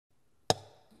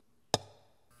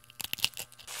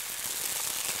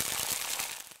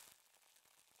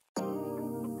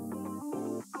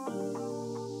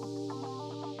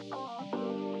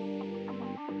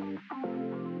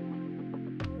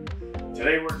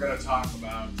Today we're going to talk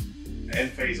about the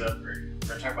Enphase upgrade. We're going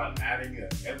to talk about adding the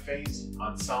Enphase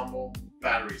Ensemble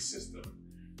battery system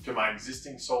to my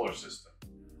existing solar system.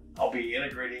 I'll be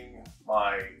integrating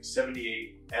my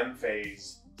 78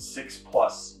 Enphase 6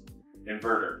 Plus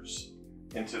inverters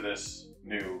into this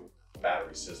new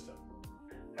battery system.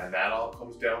 And that all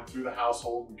comes down through the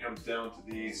household and comes down to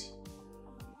these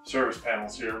service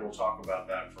panels here. We'll talk about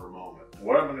that for a moment.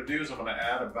 What I'm going to do is I'm going to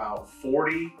add about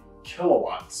 40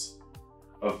 kilowatts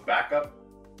of backup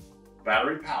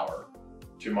battery power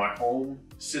to my home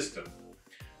system.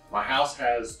 My house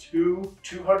has two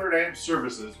 200 amp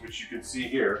services, which you can see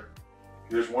here.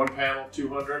 Here's one panel,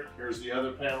 200. Here's the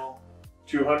other panel,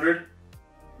 200.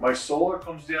 My solar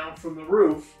comes down from the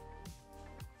roof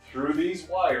through these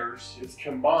wires. It's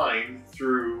combined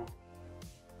through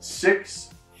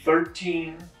 6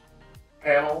 13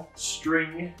 panel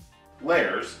string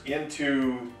layers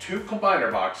into 2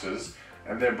 combiner boxes,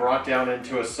 and then brought down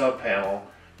into a sub panel,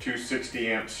 2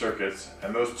 60 amp circuits,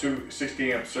 and those 2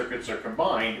 60 amp circuits are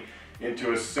combined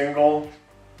into a single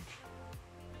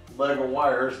leg of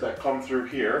wires that come through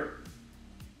here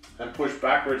and push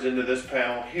backwards into this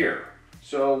panel here.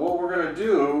 So what we're going to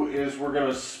do is we're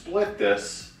going to split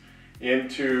this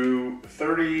into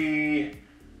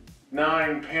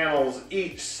 39 panels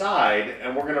each side,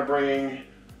 and we're going to bring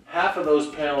half of those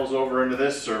panels over into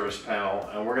this service panel,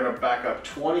 and we're going to back up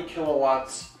 20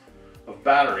 kilowatts of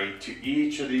battery to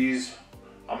each of these.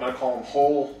 I'm going to call them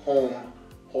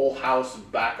whole house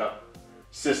backup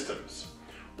systems.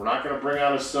 We're not going to bring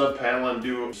out a sub panel and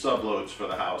do subloads for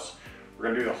the house. We're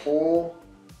going to do the whole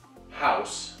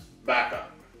house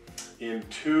backup in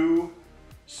 2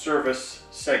 service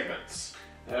segments.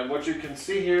 And what you can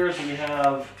see here is we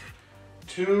have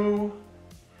 2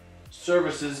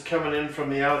 services coming in from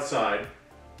the outside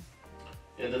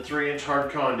in the 3-inch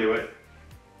hard conduit,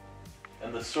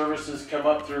 and the services come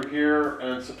up through here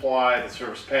and supply the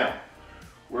service panel.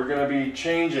 We're going to be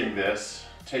changing this,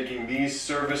 taking these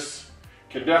service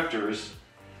conductors,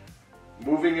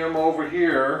 moving them over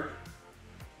here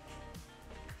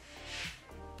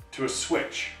to a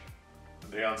switch,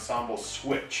 the Ensemble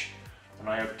switch. And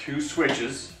I have 2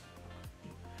 switches,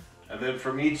 and then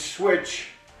from each switch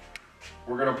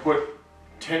we're going to put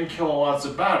 10 kilowatts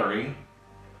of battery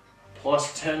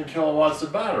plus 10 kilowatts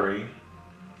of battery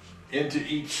into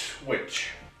each switch.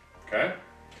 Okay?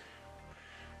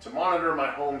 To monitor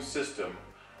my home system,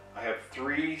 I have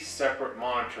 3 separate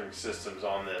monitoring systems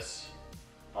on this,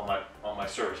 on my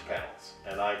service panels,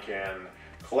 and I can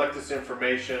collect this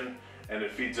information and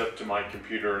it feeds up to my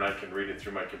computer, and I can read it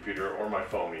through my computer or my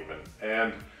phone even.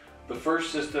 And the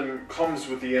first system comes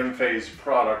with the Enphase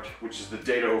product, which is the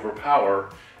data over power,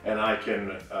 and I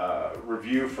can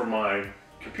review from my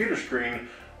computer screen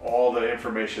all the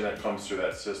information that comes through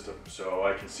that system. So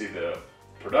I can see the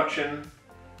production,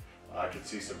 I can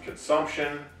see some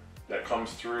consumption that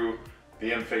comes through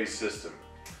the Enphase system.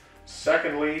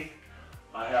 Secondly,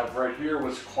 I have right here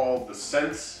what's called the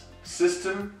Sense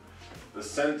system. The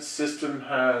Sense system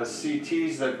has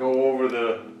CTs that go over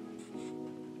the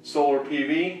solar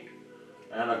PV,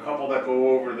 and a couple that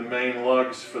go over the main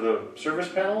lugs for the service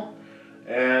panel.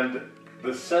 And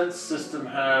the Sense system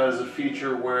has a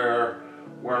feature where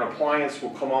an appliance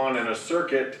will come on in a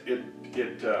circuit, it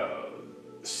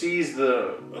sees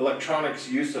the electronics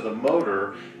use of the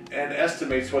motor and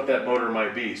estimates what that motor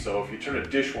might be. So if you turn a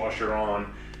dishwasher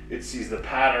on, it sees the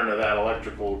pattern of that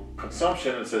electrical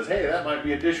consumption and says, hey, that might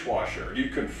be a dishwasher. You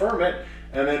confirm it,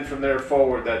 and then from there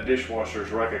forward, that dishwasher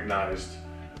is recognized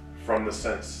from the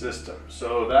Sense system.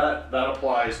 So that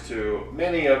applies to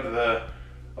many of the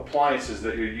appliances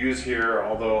that you use here,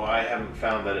 although I haven't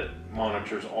found that it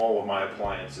monitors all of my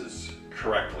appliances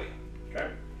correctly.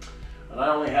 Okay? And I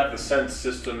only have the Sense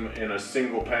system in a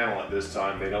single panel at this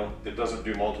time. It doesn't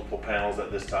do multiple panels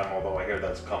at this time, although I hear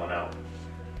that's coming out.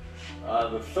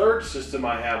 The third system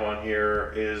I have on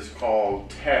here is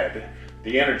called TED,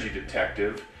 the Energy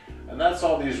Detective, and that's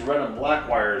all these red and black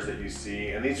wires that you see,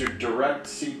 and these are direct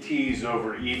CTs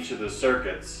over each of the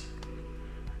circuits,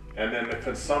 and then the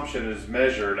consumption is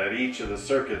measured at each of the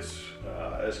circuits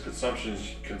as consumption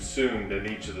is consumed in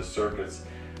each of the circuits,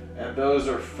 and those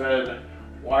are fed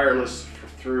wireless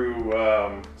through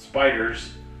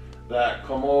spiders that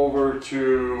come over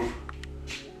to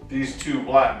these 2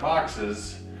 black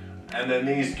boxes, and then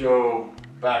these go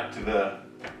back to the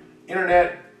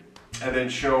internet and then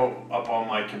show up on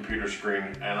my computer screen,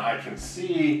 and I can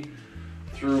see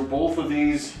through both of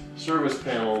these service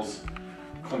panels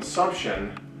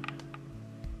consumption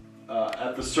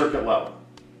at the circuit level.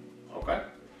 Okay?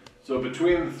 So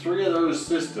between the three of those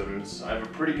systems, I have a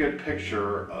pretty good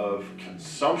picture of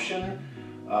consumption,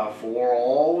 for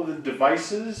all the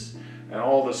devices and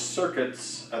all the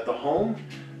circuits at the home,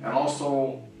 and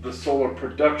also the solar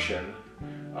production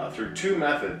through two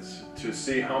methods to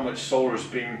see how much solar is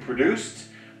being produced.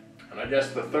 And I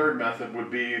guess the third method would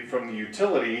be from the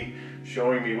utility,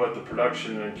 showing me what the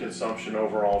production and consumption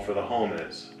overall for the home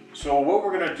is. So what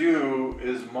we're going to do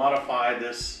is modify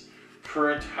this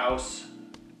current house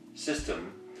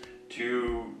system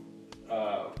to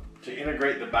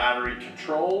integrate the battery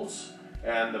controls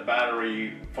and the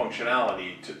battery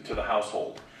functionality to the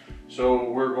household. So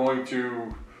we're going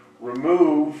to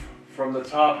remove from the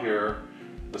top here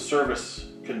the service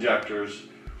conjectors.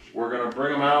 We're going to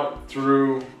bring them out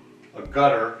through a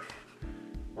gutter.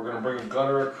 We're going to bring a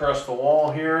gutter across the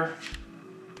wall here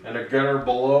and a gutter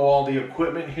below all the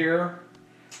equipment here.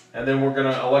 And then we're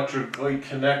going to electrically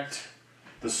connect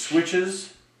the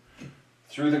switches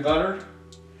through the gutter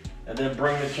and then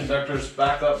bring the conductors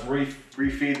back up and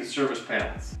refeed the service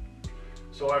panels.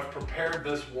 So I've prepared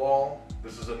this wall.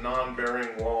 This is a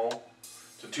non-bearing wall.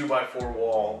 It's a 2x4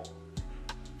 wall,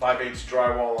 5/8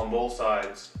 drywall on both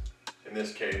sides in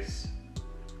this case.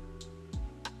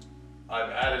 I've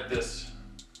added this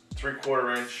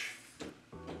 3/4 inch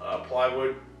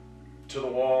plywood to the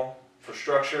wall for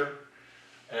structure,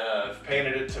 and I've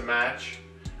painted it to match,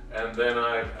 and then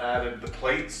I've added the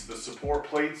plates, the support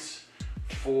plates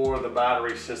for the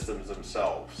battery systems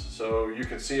themselves. So you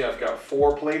can see I've got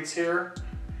 4 plates here.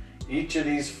 Each of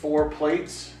these 4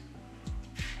 plates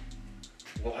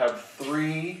will have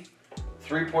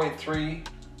 3.3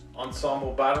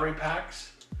 Ensemble battery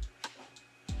packs.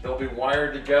 They'll be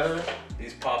wired together.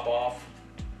 These pop off.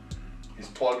 These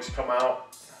plugs come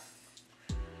out.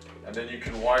 And then you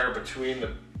can wire between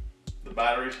the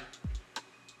batteries.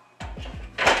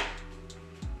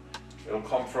 It'll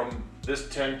come from this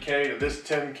 10K to this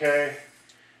 10K.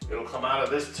 It'll come out of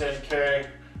this 10K,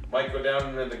 might go down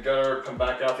into the gutter, come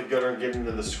back out the gutter and get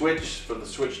into the switch for the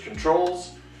switch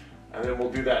controls. And then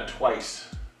we'll do that twice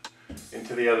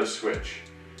into the other switch.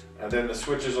 And then the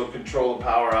switches will control the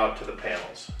power out to the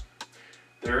panels.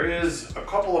 There is a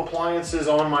couple appliances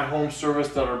on my home service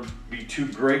that are be too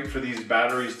great for these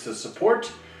batteries to support,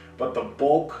 but the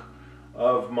bulk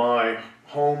of my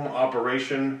home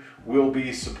operation will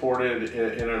be supported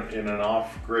in an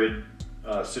off-grid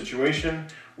situation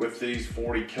with these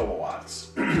 40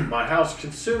 kilowatts. My house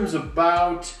consumes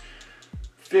about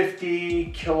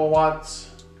 50 kilowatt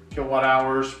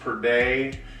hours per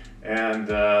day, and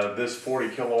this 40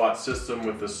 kilowatt system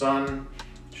with the sun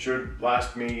should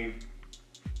last me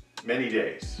many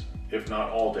days, if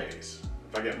not all days.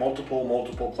 If I get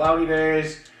multiple cloudy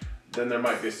days, then there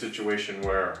might be a situation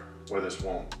where this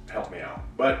won't help me out.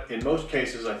 But in most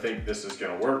cases, I think this is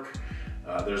going to work.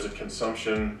 There's a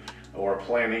consumption or a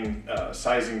planning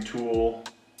sizing tool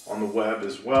on the web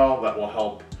as well that will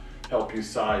help you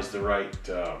size the right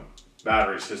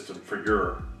battery system for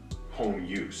your home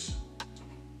use.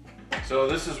 So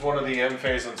this is one of the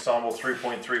Enphase Ensemble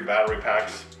 3.3 battery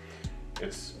packs.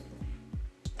 It's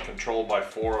controlled by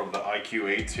 4 of the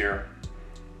IQ8s here.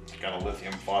 It's got a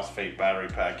lithium phosphate battery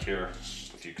pack here.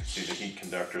 You can see the heat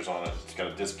conductors on it. It's got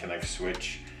a disconnect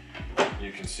switch.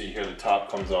 You can see here the top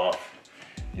comes off.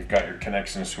 You've got your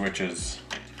connection switches,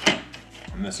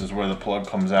 and this is where the plug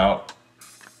comes out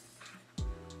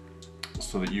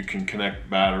so that you can connect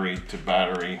battery to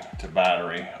battery to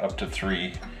battery, up to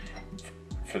 3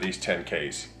 for these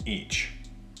 10Ks each.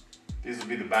 These will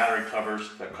be the battery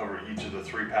covers that cover each of the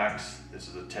 3 packs. This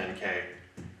is a 10K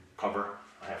cover.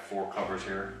 I have 4 covers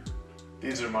here.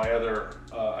 These are my other,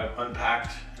 I've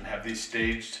unpacked and have these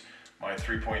staged, my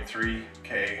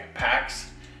 3.3K packs.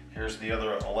 Here's the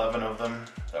other 11 of them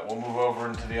that will move over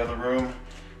into the other room,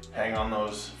 hang on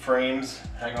those frames,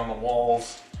 hang on the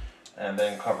walls, and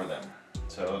then cover them.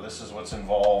 So this is what's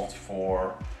involved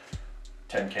for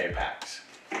 10K packs.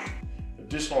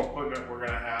 Additional equipment we're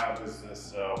going to have is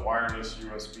this wireless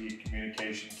USB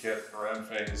communication kit for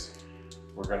Enphase.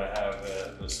 We're going to have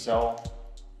the cell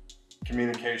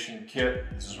communication kit.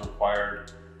 This is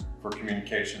required for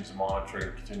communications and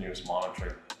monitoring, continuous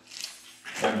monitoring.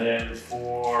 And then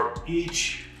for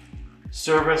each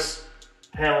service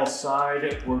panel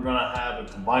side, we're going to have a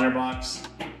combiner box.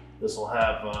 This will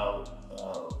have,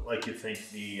 like you think,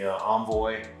 the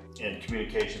Envoy and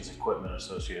communications equipment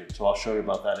associated. So I'll show you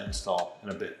about that install in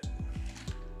a bit.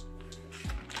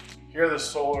 Here the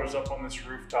solar is up on this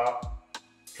rooftop,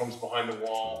 comes behind the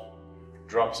wall,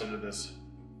 drops into this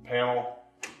panel.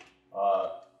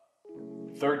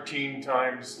 13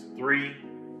 times 3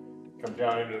 come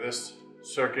down into this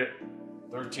circuit.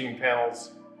 13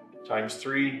 panels times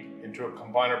 3 into a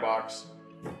combiner box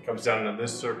comes down into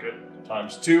this circuit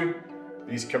times 2.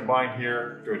 These combine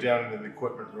here, go down into the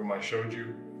equipment room I showed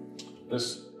you.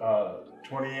 This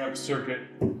 20 amp circuit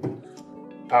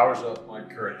powers up my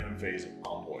current Enphase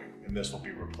Envoy, and this will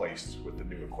be replaced with the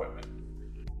new equipment.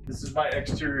 This is my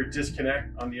exterior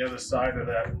disconnect on the other side of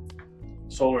that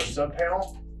solar sub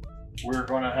panel. We're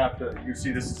going to have to, you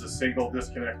see this is a single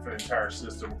disconnect for the entire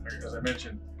system. As I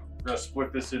mentioned, we're going to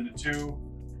split this into two.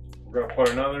 We're going to put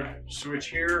another switch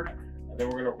here, and then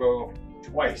we're going to go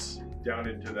twice down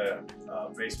into the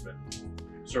basement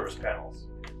service panels.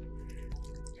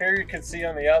 Here you can see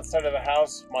on the outside of the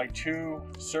house my two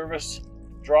service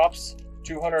drops,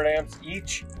 200 amps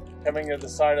each, coming to the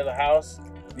side of the house.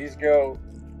 These go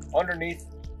underneath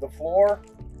the floor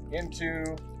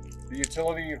into the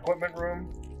utility equipment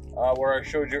room where I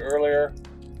showed you earlier.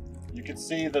 You can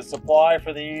see the supply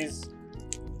for these,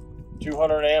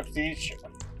 200 amps each,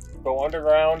 go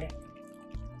underground,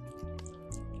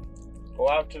 go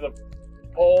out to the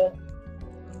pole.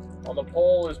 On the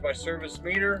pole is my service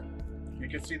meter. You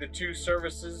can see the two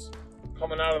services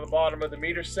coming out of the bottom of the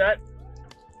meter set.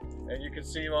 And you can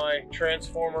see my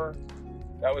transformer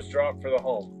that was dropped for the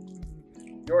home.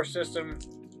 Your system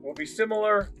will be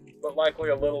similar, but likely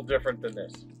a little different than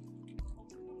this.